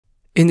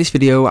In this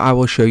video, I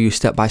will show you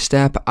step by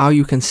step how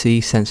you can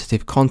see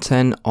sensitive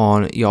content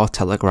on your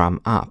Telegram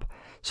app.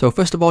 So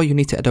first of all, you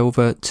need to head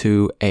over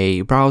to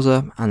a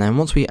browser, and then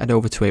once we head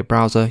over to a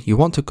browser, you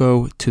want to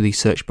go to the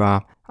search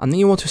bar, and then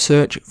you want to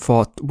search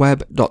for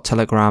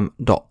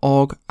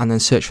web.telegram.org and then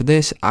search for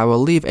this. I will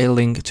leave a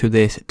link to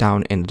this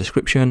down in the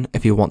description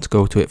if you want to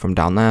go to it from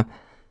down there.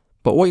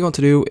 But what you want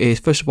to do is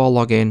first of all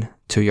log in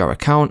to your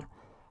account.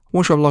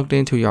 Once you have logged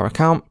into your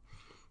account,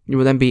 you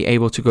will then be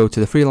able to go to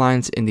the three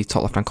lines in the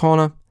top left hand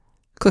corner,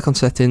 click on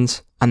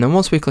settings, and then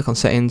once we click on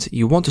settings,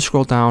 you want to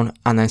scroll down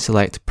and then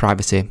select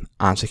privacy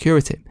and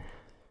security.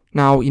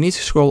 Now you need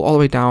to scroll all the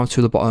way down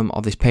to the bottom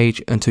of this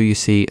page until you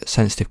see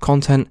sensitive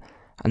content,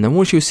 and then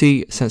once you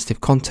see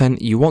sensitive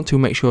content, you want to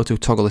make sure to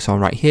toggle this on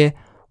right here,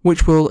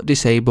 which will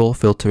disable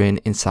filtering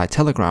inside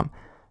Telegram.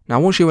 Now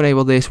once you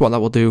enable this, what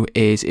that will do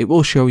is it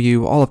will show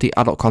you all of the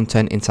adult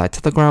content inside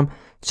Telegram.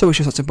 So it's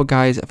just that simple,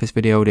 guys. If this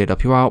video did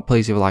help you out,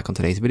 please leave a like on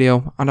today's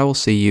video, and I will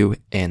see you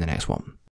in the next one.